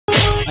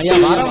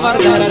અહીંયા વારંવાર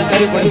જાહેરાત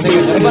કરી પડશે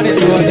કે ગરબાની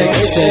શરૂઆત થઈ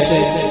ગઈ છે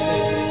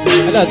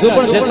એટલે હજુ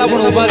પણ જેટલા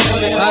પણ ઉભા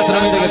છે ખાસ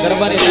રમી કે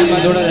ગરબાની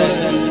લાઈનમાં જોડાય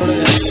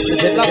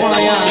જેટલા પણ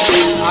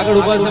અહીંયા આગળ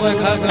ઉભા છે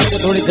ખાસ રમી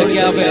થોડી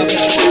જગ્યા આપે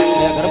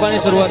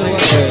ગરબાની શરૂઆત થઈ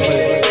છે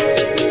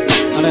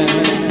અને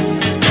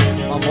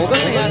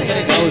મોગલને યાદ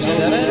કરી ગાવું છે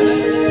ત્યારે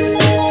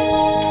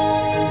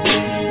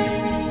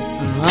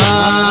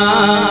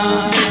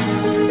હા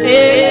એ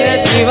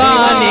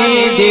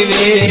દીવાની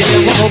દિવે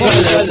મોગલ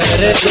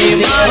ધરતી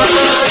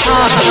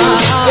મારા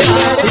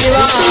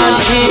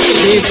દીવાની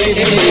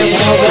દિવે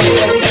મોગલ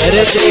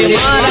ધરતી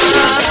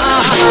મારા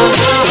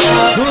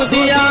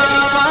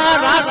દુધિયા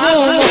રાખો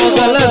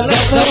મોગલ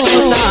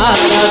સપનું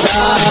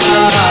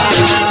તારા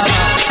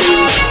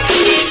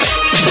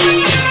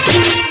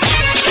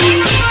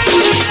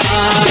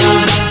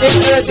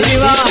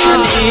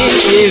दीवानी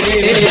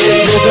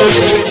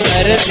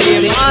धरती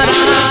मारा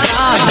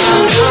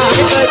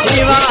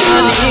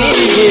दीवानी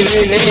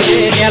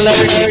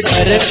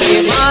धरती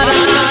मारा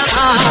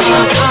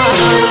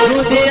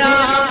दुधिया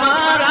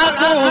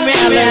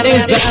मेलड़ी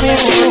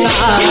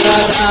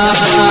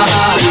मारा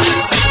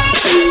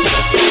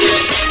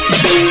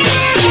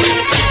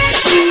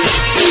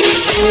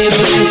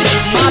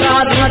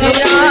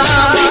दुधिया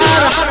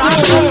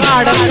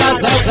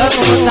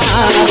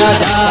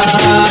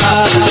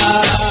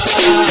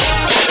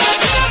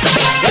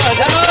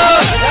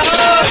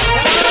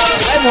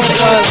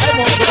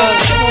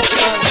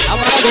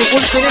हमारा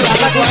बिल्कुल से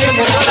लाला को है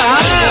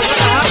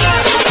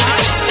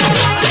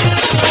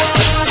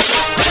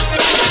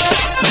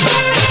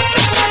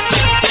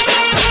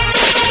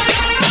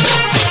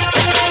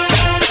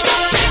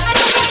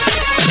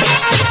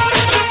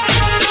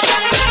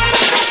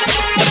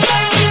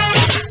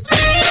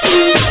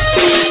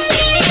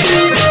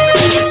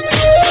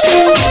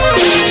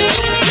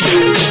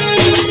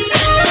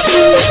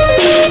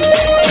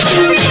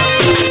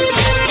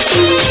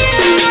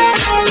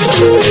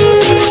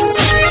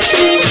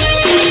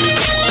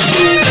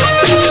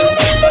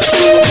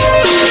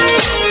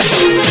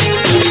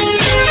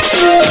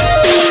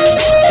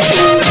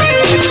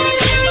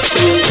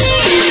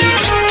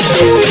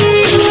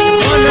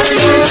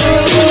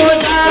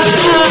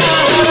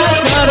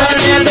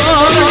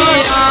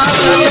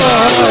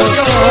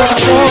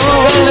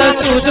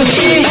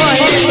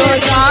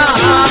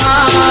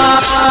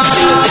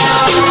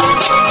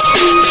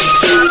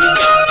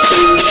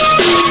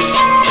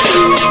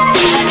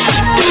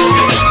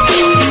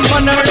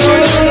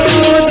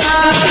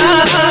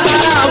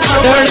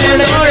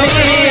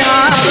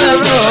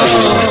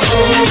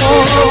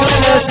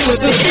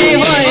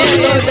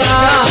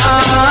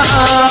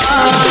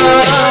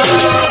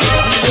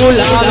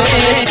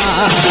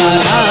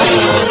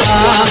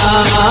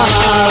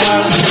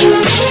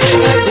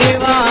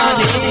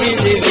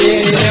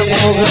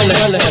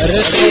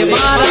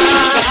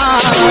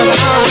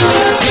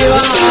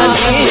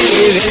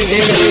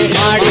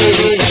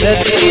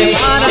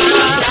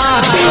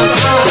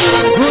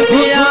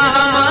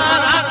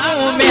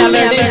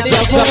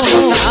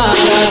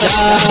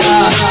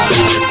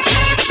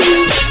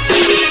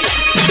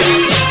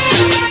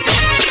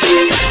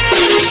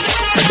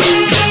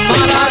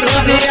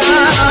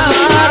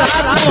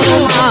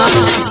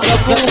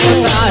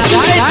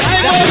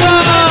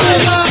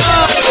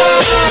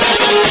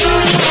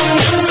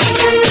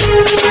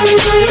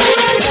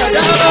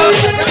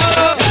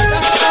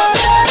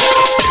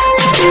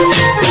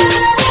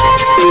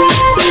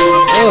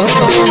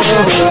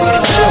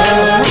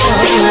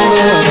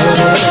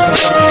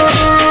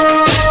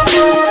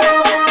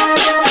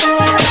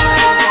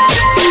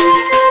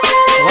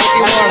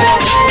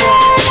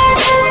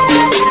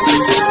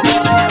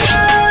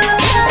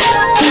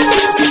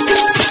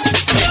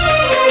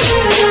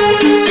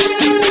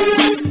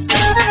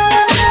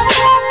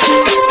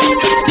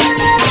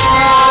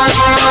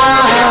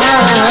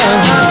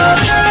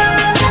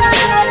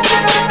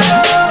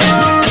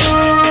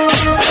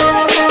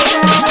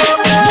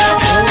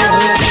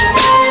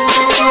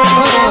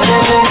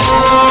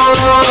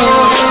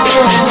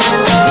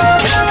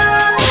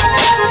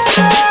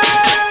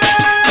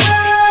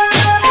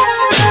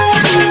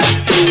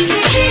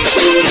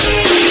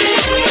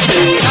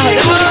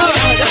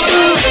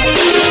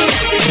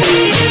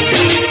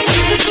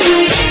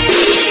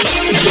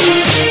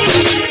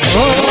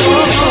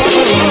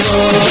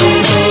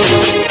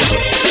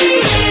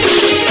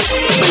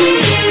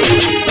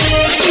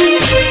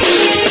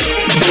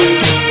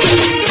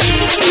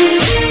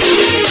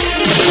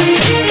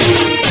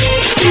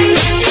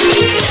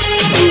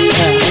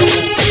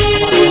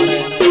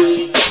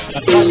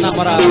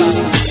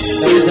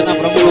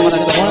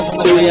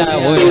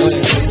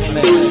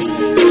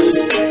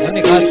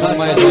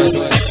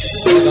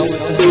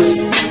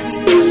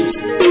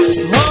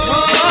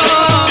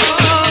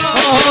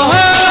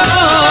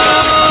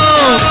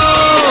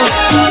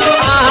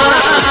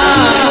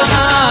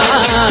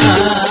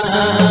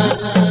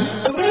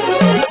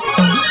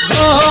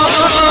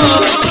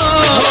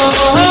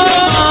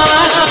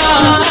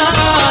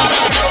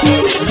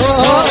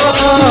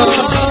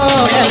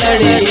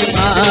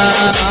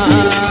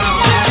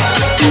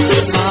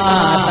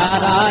मा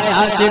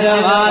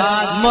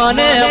आशीर्वाद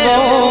मने बो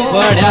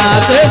बढ़िया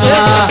से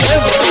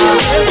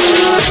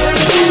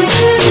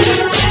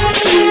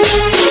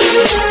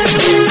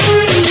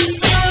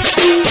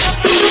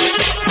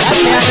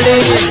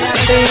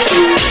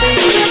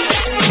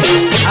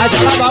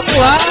बापू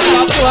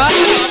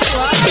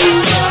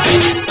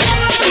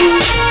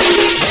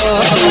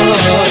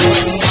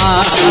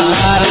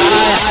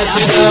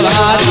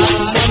आशीर्वाद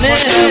मने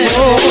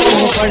बो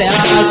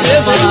बढ़िया से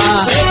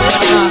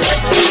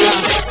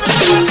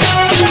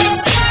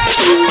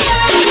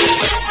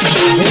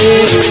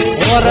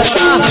और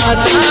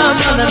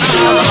मन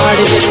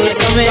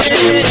तुम्हें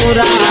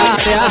पूरा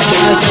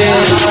से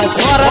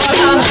और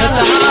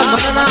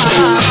मना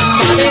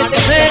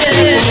तुम्हें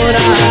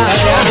पूरा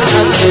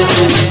से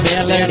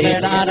मेलड़ी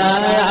तारा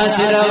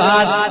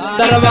आशीर्वाद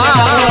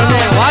दरबार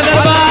में वा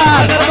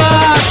दरबार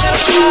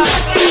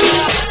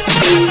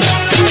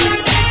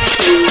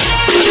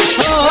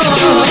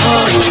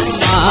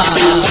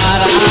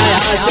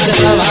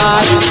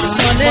आशीर्वाद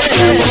मने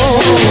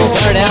वो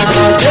बढ़िया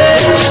से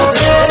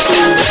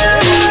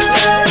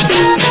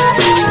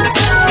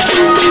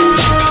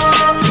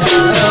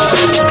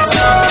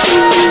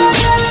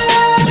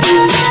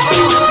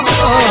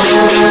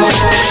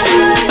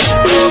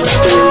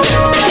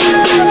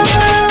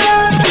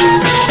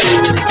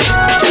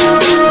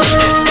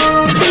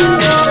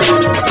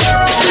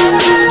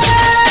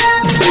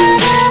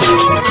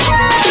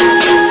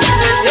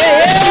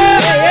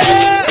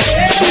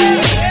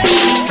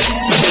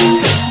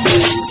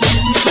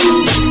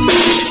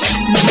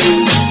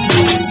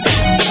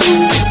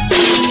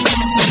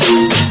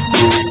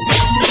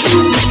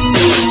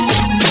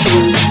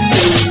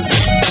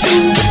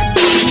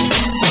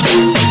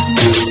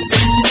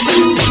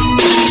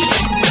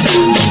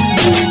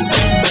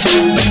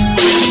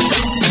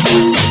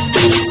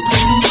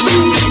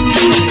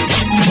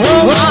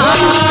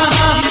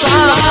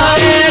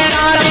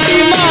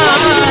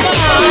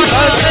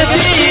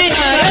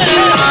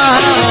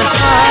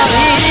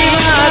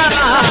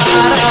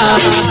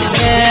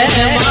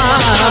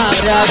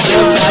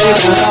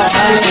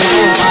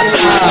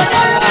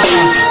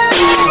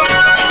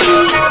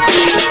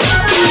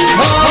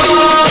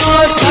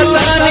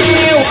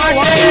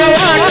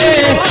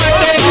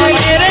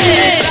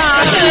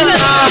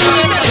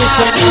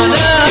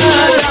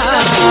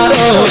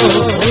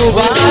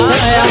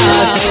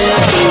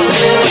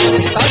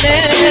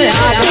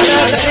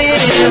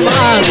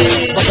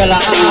पगला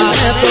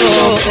तो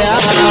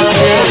प्यार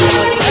से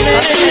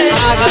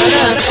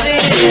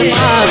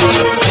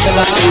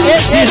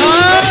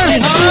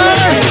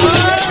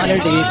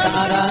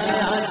तारा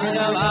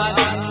आशीर्वाद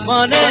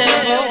मने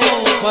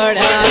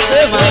बढ़िया से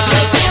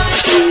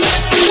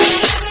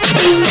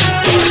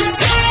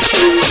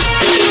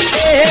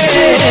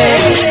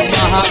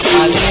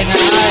महाकाली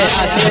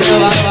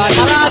आशीर्वाद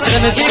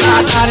जी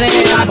माता ने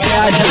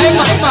जय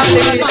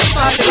महाकाली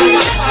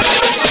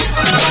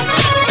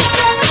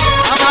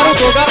हमारो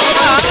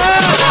गौगवाड़ा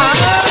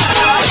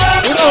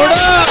उड़ो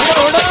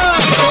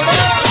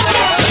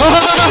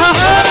उड़ो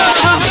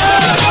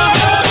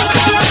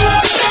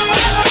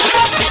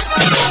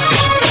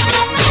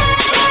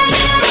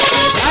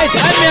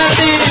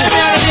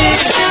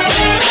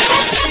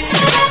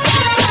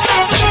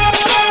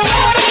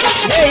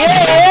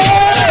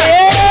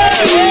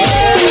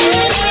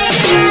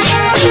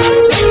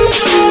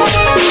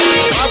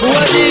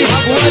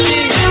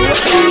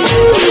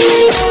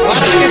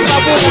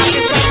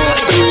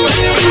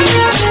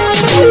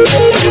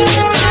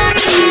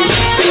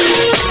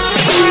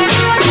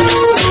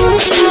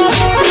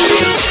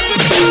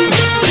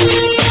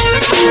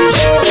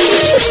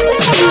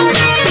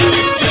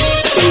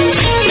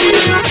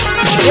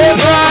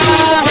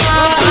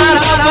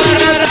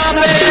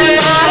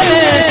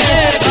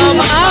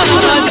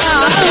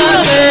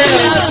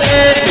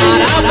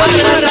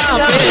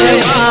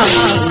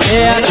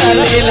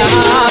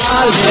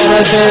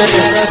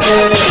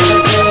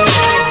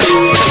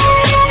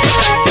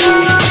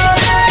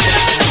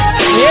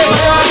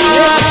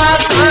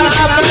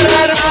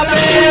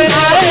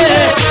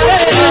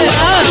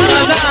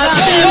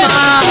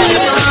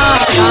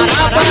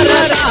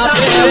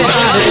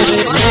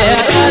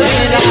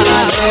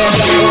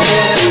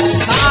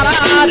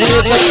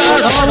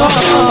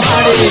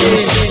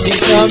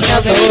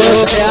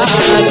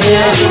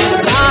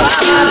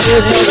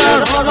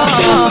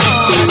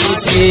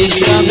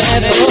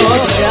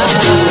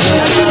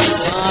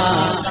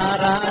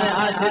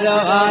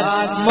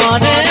आशीर्वाद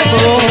मने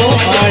वो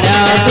बढ़िया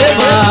से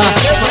हमारो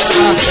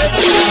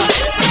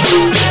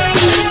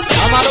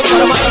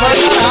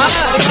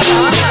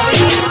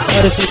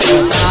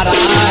तारा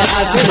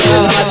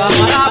आशीर्वाद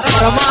हमारा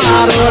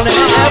परमारो ने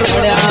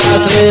बढ़िया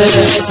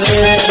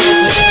से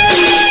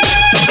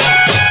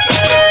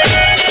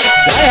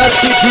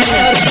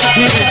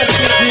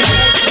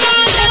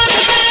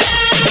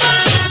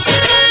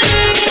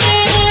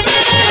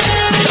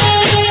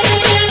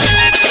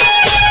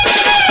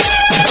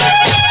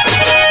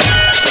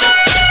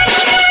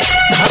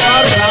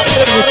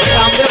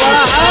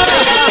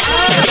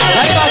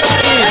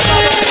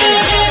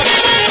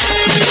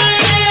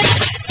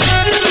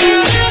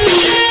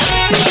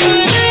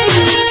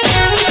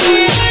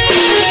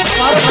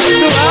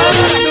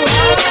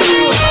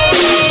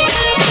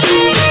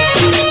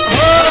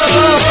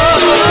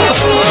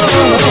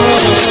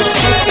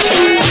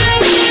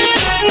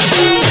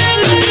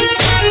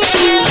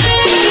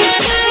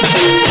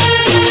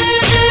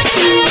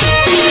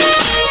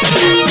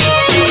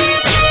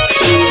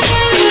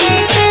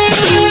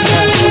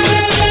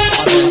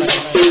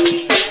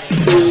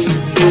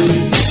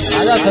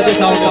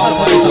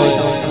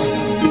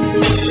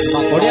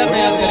खोड़िया ने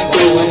याद करें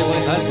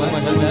खास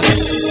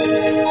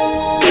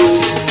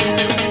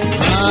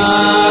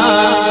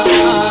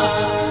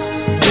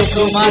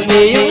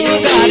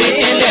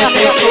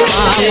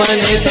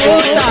मामने तो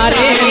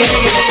तारे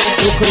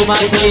दुख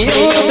माती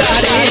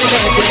उतारे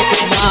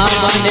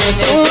मामने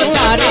तो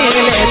तारे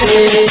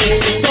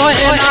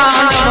सोना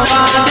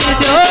नमवादी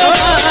जो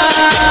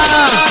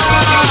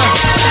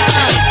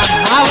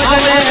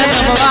आवले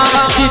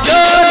नमवादी जो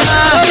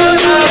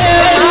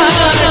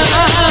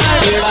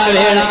वेड़ा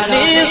वेड़ा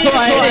नी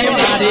सोए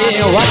मारे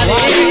वाले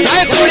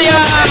जय कोड़िया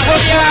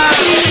कोड़िया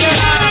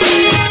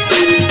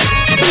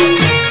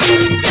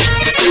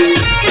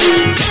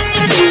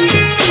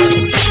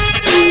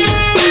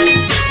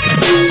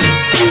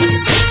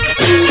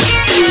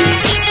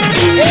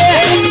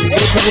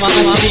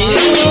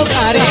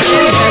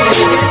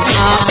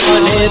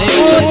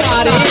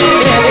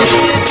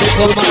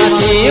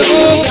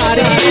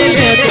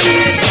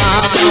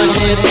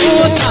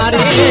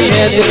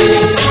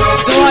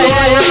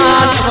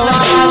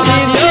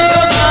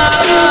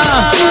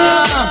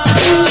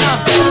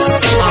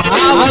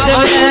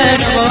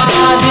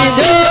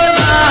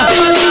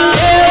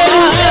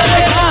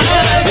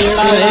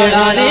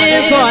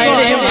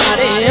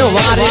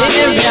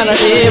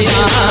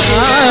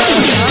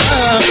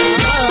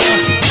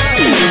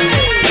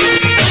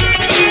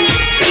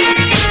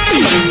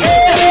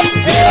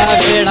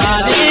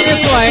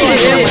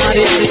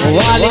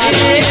वाली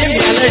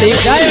मेलडी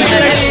जय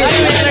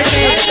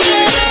मेलडी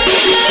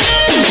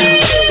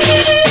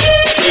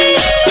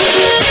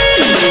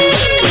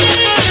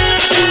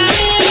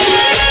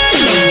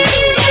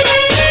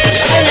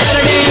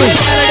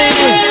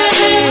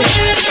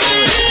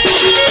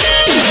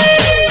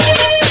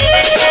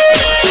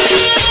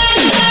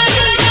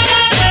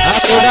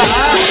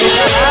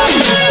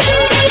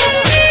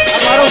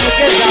हमारो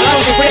मुके जाला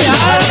उपड़ी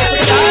हाथ मारी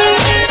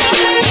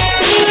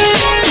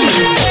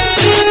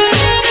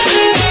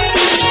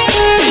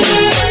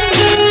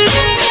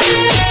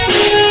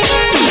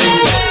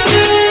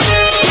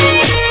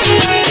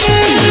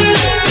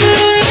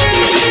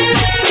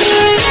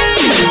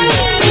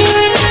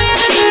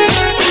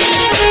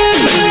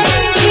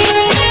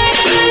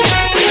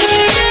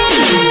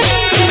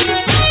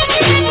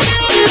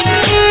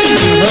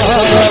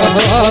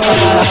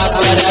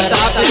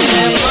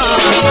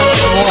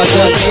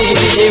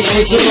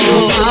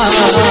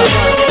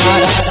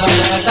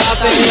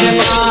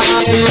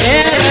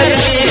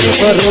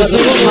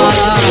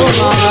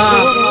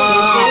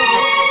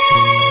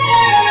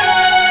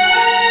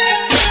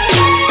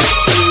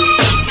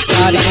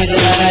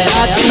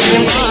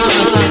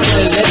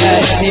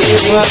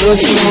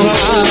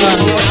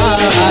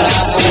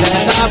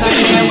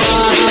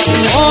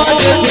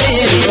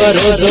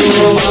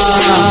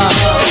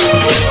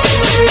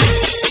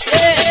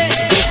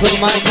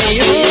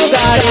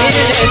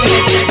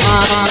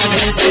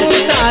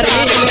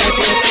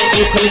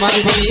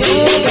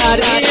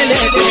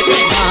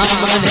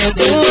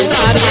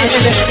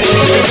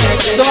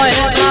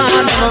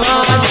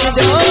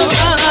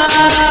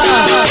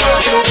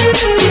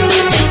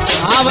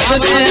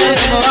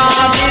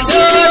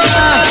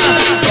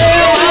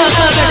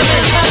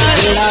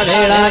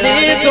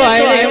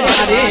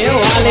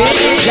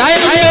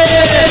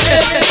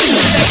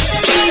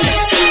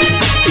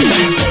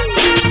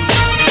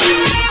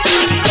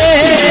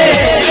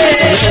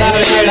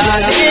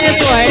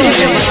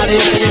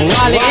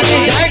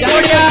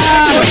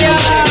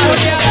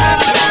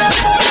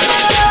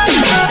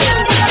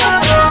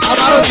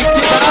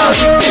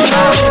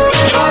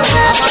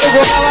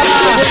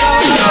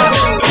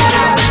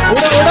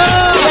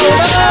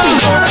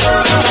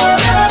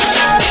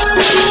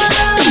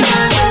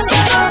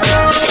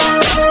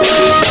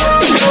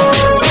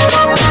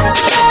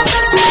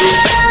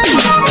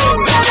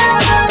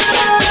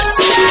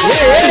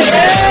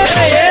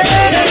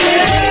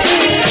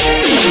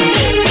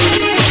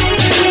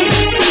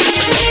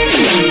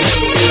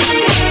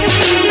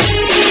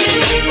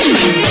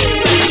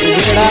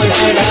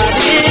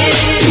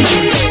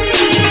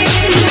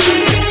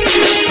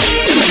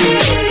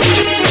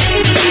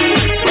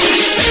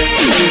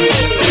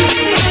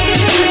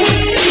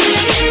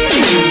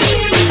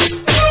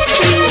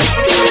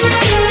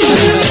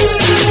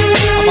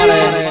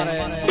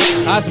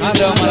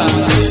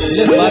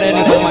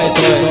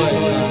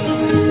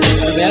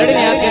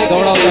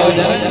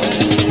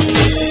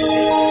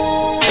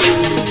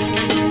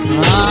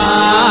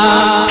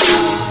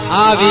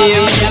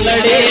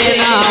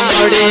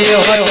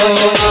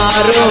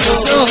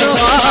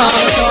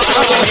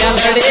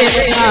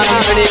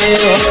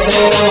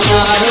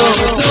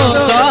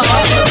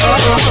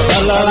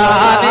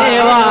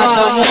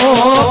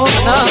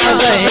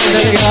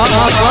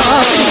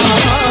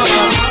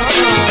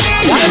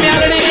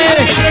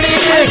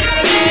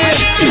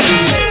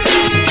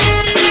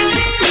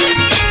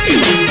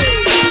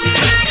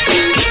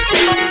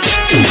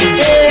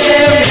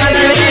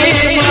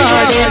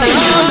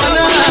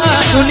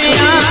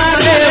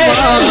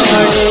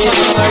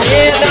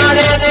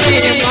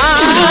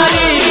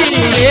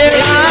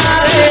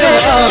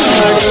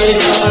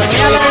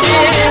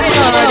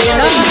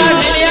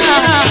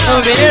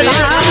वेला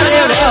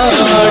रे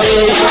वड़ी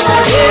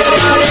हे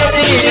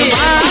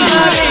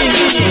मारी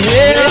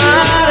वेला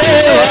रे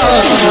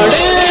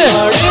वड़ी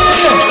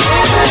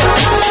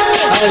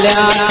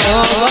अल्या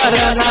खबर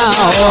ना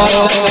हो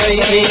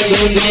कई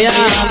दुनिया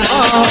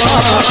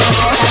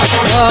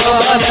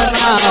खबर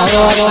ना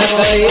हो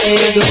कई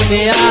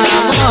दुनिया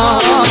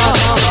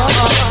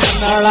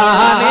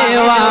नळाने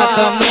वात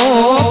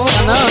मुख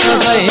न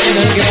सैन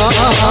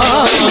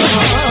गयो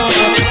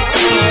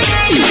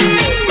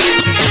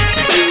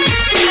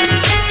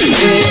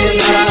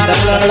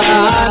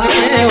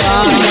नळाने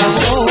वात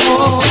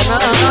मुख न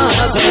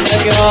सैन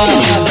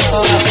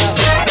गयो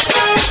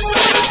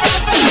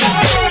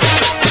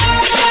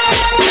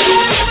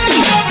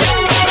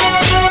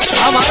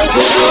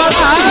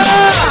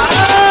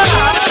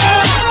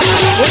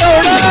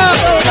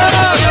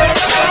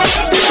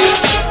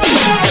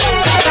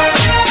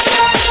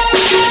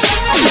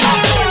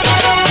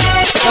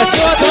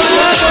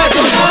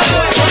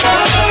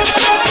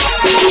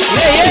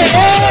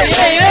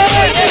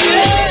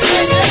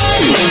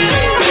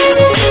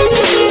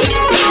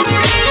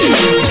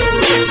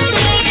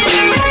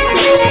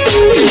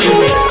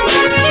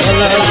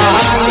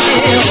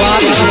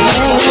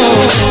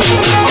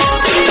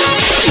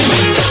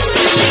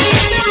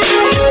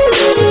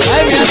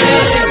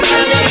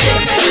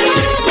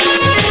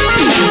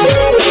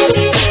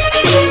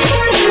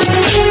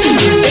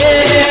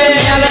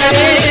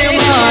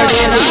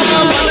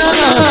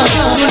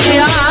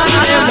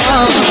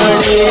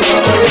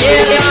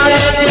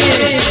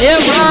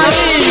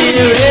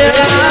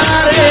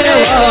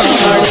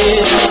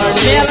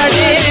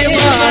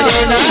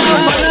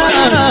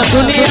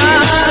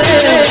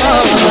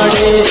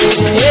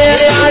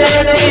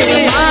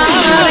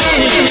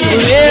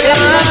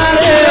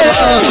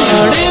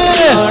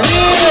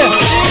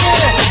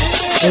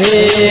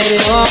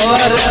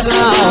खबर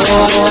ना हो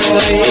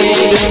गई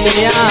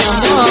दुनिया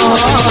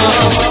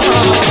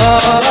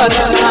खबर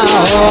ना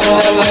हो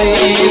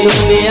गई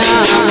दुनिया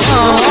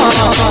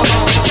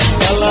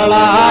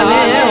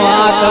कलड़ाने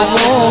वात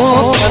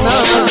मुख न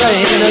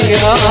सैन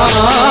गयो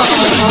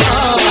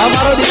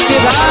हमारो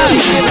दीक्षितार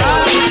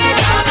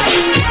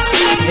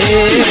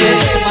हे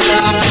मारा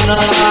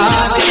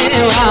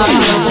मनड़ाने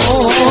वात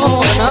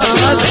मुख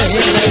न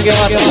सैन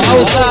गयो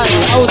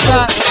औसा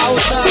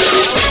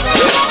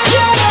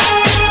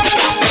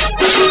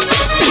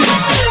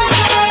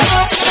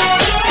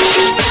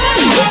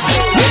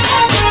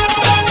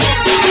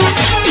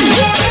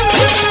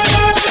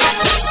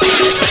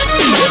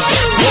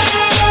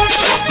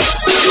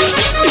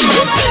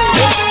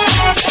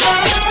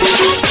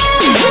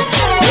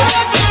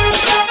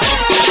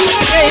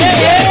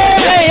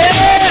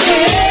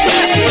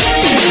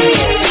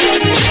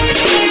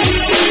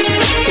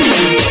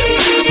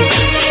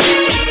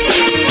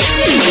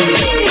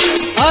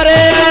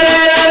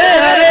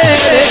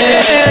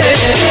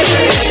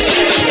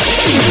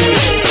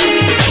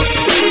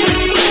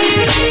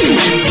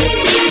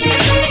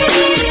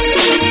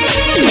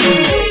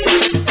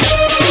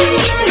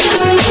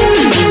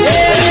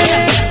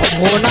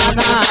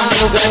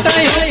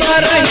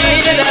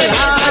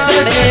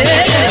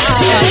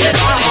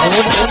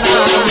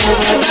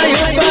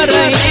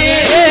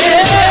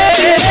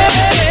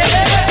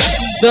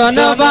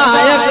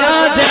बायक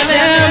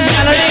जने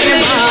मेलडी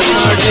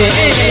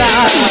माडेला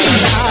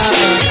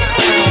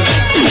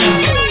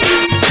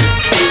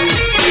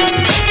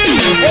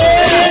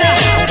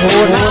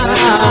होना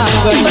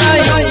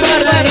गताई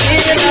पर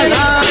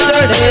हीरा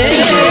चढ़े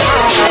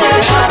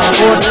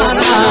होना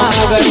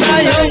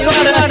गताई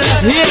पर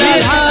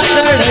हीरा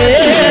चढ़े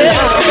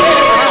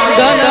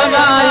धन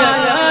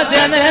बायक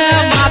जने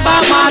माता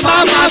माता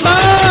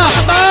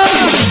माता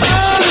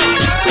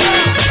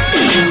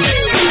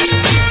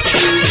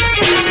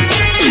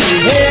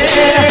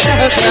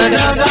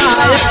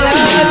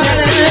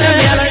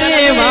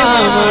मेलडी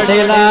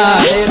माडेला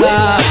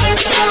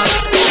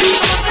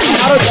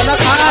मारो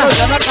जनक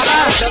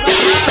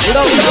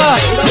उड़ो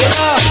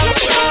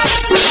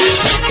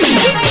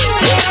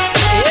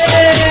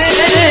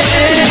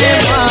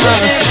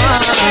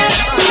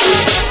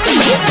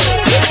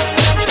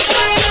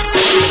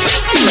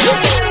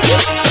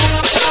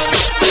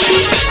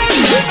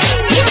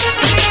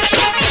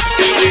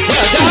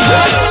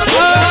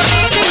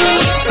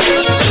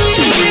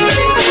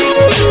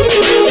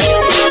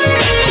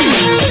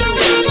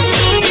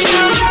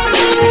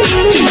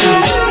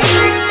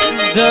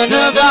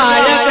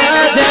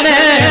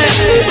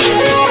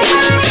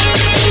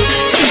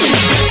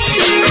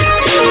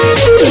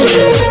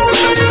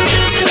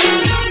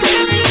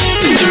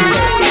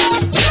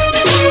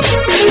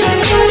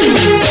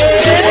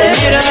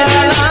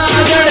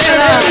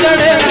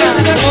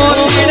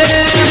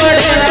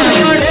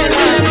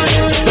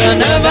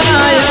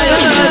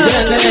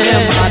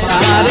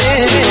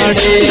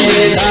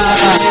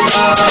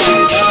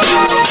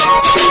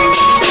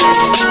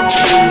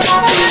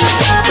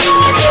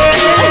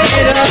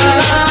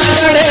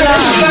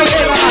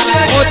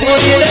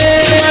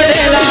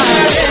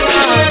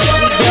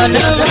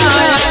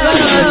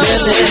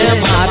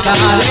माता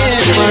रे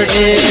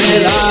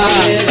मडेला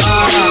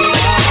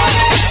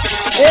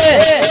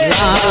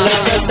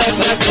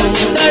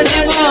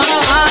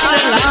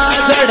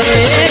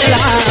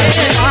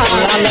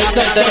लाल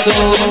सट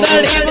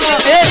चूंदड़ी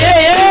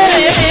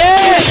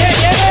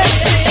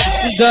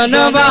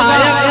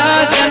जनवाया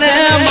जने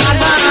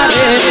माता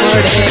रे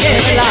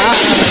पड़ेला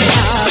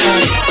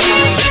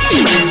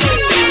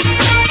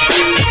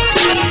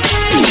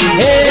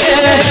हे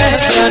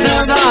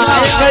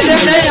जनवाया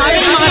जने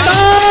आई माता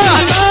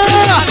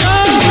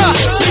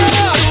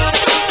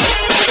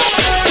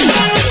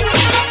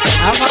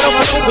हमारो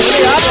मन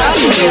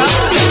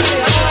भूलिया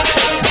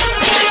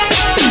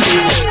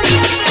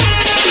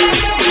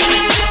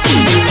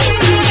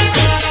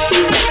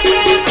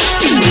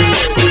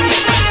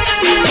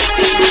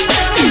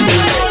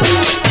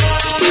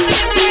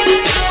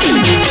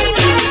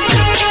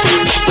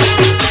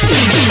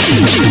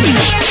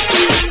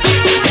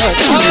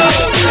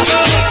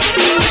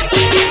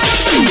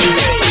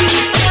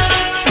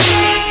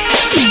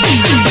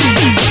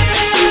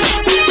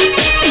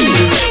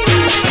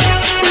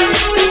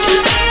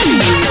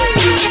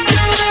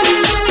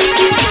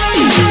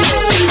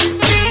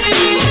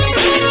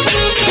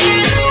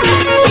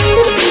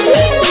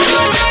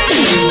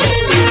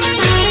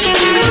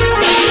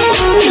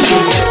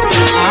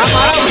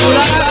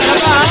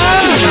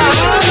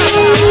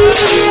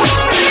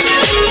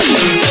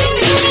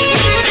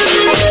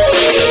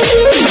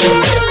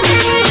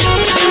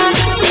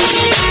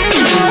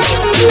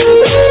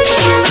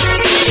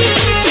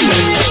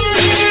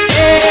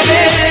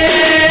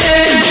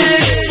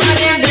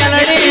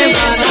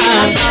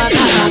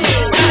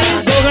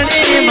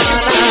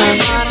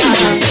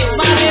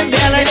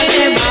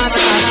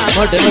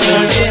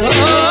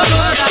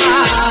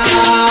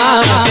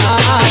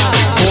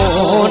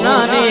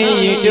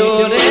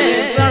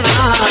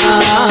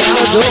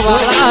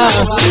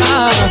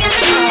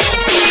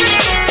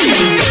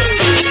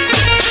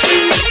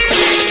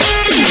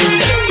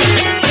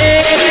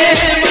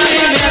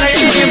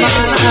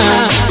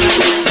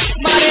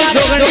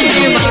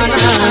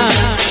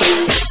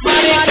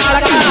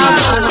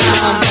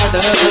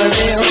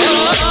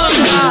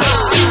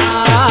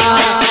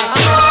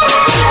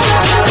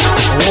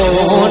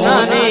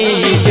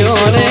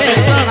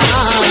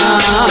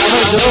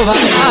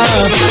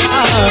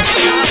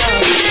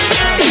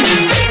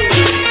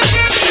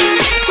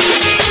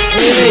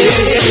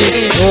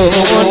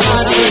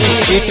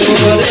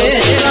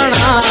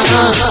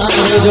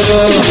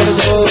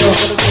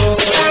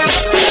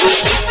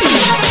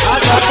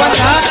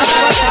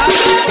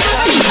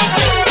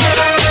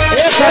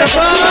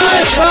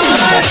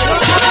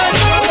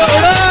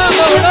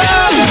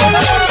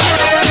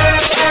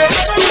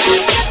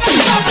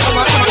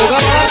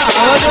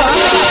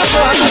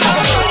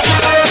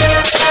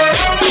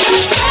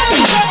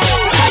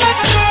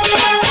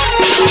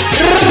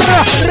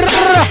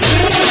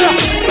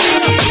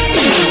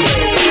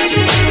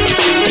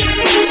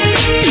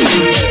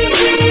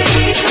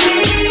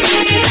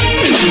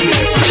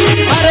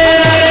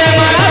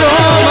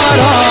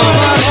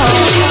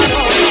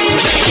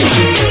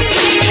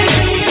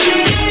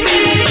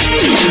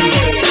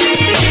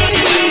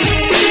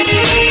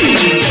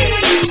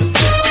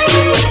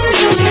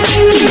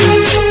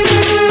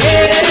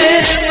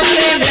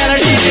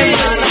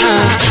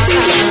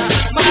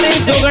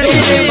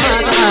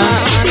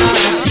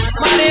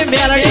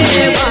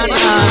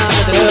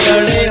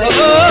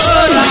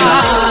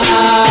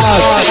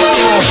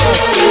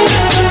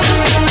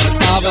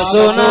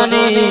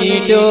सोनानी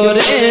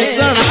डोरे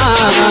चढ़ा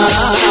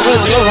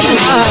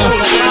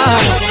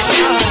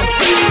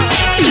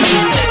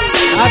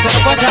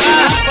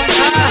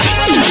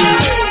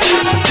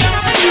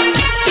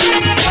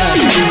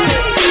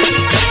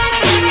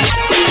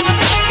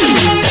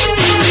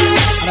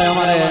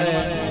हमारे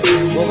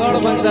गोगाड़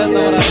पंचायत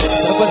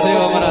सरपंच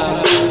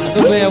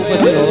सुबह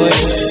उपस्थित हो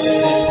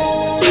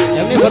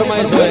एमनी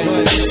फरमाइश हो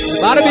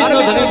 12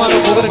 નો ધણી મારો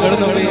પોગર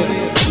ઘડનો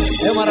પડી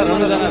એ મારા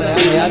રણજાના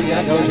રહ્યા યાદ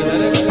ક્યાં ગાઉં છું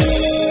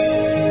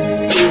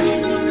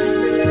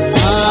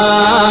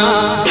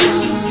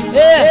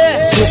એ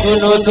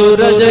સુખનો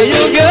સૂરજ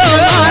યુગ્યો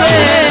મારે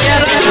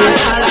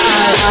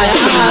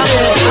આયા રે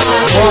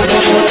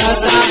મોટા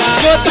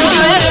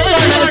ગોતાએ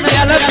પણ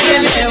સેલ્ફી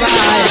લેવા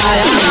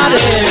આયા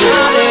રે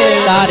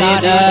તારી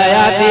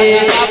દયાથી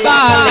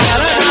બાબા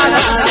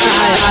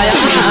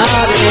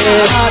આયા રે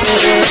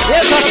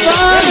એ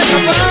ભગવાન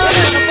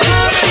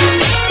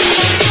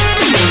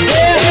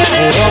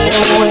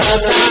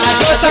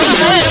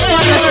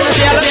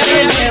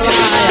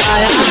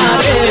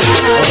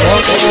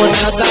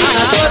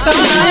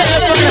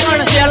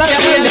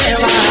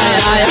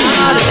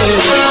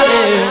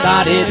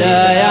तारी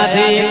दया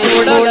दी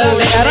कुड़ल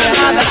तारी दया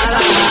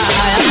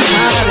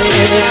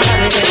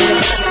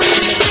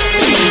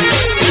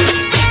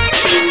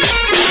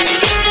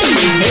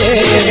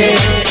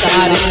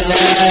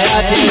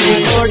दी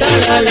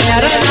कुड़ल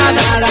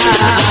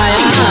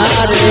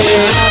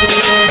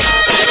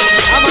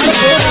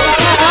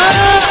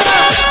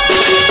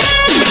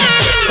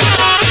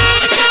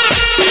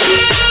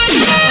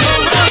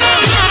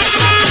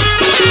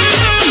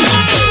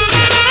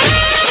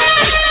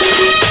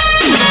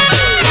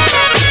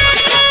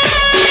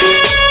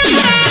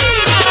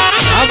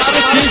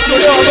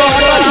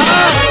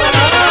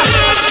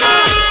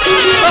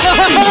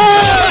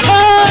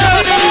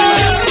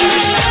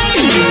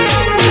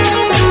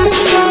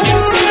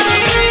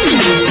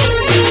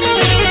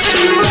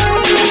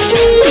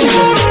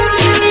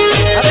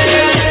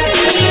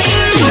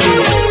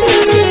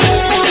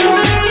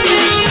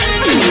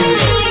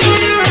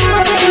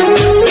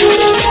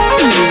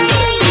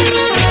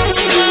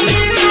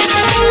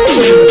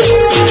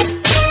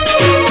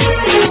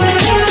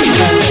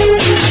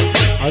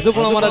હજુ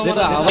પણ અમારા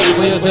જેટલા આવાજ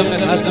ભાઈઓ છે એમને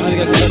ખાસ નમ્ર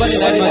કે ગરબાની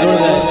લાઈનમાં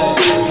જોડાય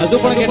હજુ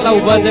પણ કેટલા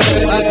ઊભા છે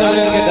ખાસ નમ્ર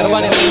કે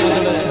ગરબાની લાઈનમાં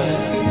જોડાય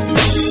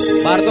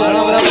બહાર તો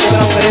ઘણા બધા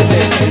પ્રોગ્રામ કરે છે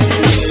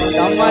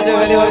ગામમાં જે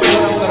વહેલી વાર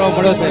પ્રોગ્રામ કરવા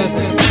પડ્યો છે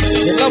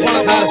જેટલા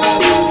પણ ખાસ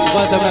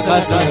ઊભા છે એમને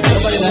ખાસ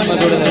ગરબાની લાઈનમાં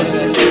જોડાય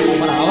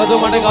મારા આવાજો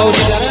માટે ગાવું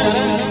છે ત્યારે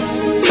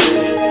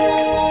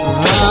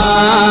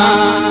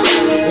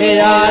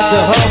યાદ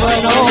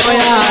હવનો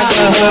યાદ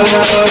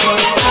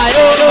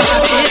આયો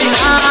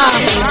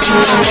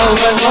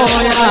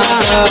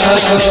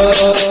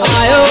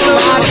આયો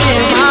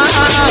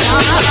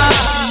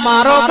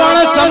મારો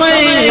પણ સમય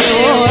મારો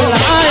પણ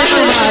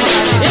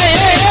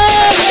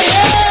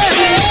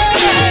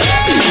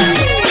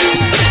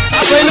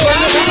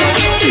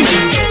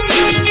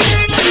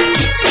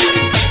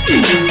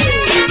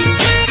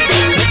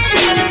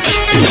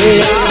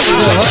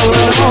સમય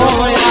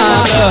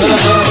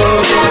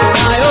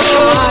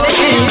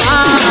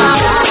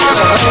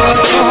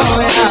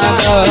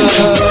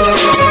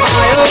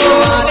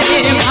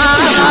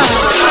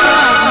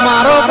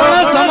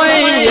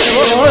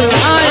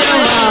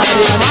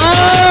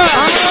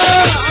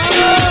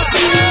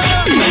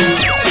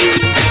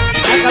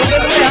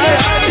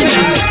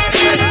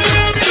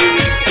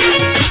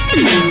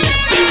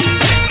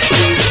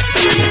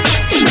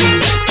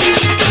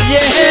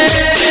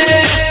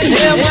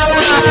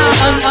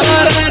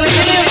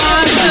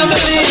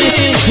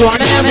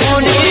જોણે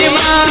મોની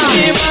માં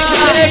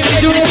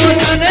બીજું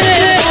તને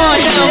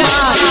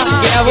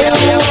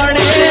કેવું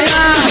પડે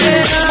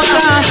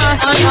મારા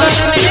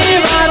અંતરની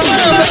વાત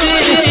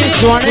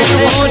જોણે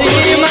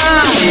મોની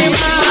માં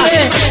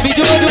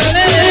બીજું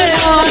તને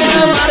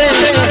મારે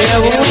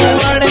કેવું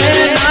પડે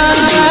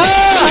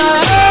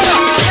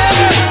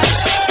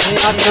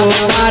આ તો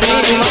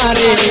મારી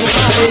મારી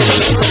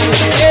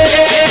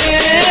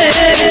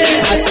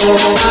આ તો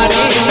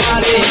મારી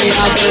મારી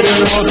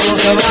આબરૂનો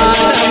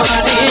સવાલ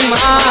મારી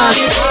માં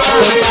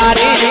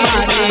તારી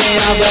મારી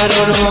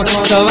આબરૂનો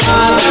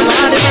સવાલ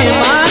મારી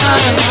માં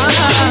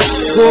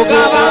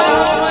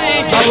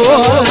ગોગાવાડા હવો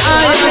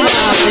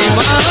મારી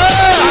માં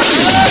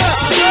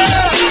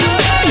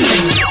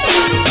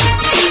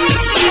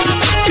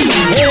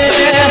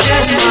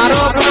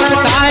મારો પણ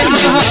ટાઈમ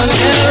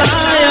હવે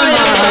લાય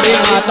મારી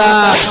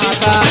માતા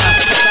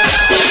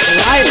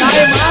લાય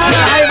લાય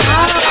માય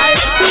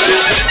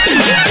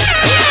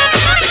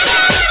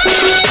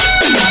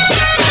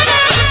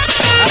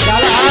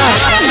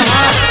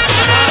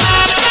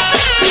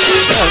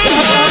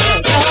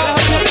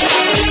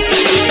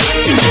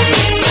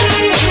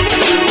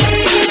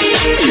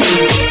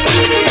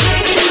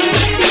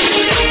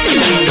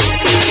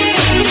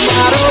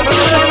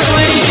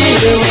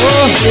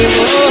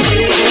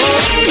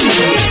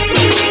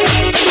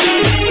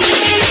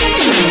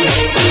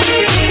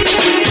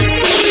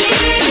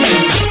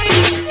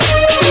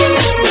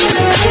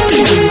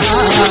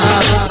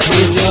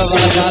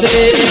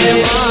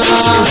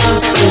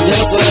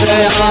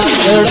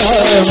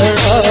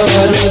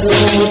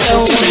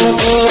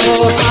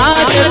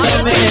आज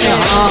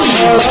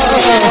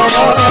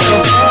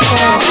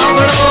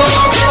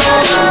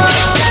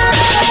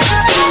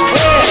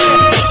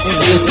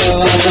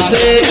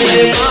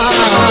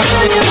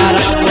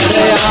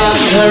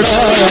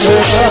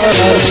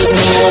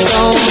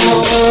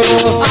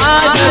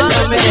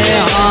તમે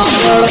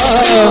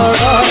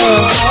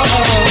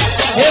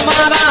હે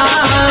મારા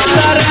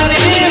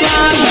અંતરની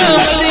વાત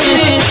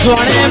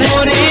જોણે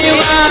મોરી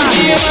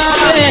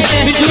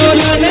બીજું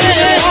તને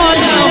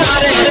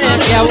મારે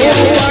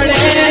કેવું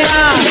પડે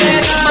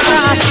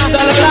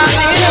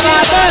દલાની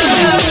વાત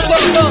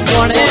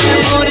જોણે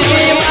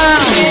મોરી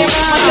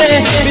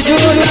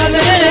બીજું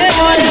તને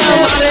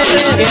મારે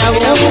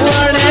કેવું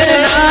પડે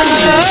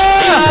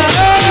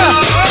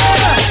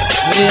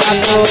આ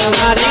તો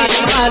મારી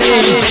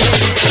મારી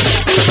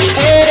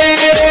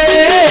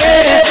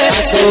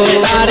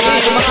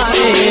તારી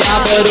મારી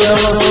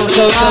આબરૂનો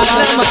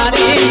સવાલ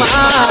મારી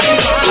માં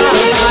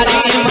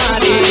તારી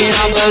મારી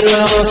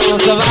આબરૂનો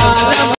સવાલ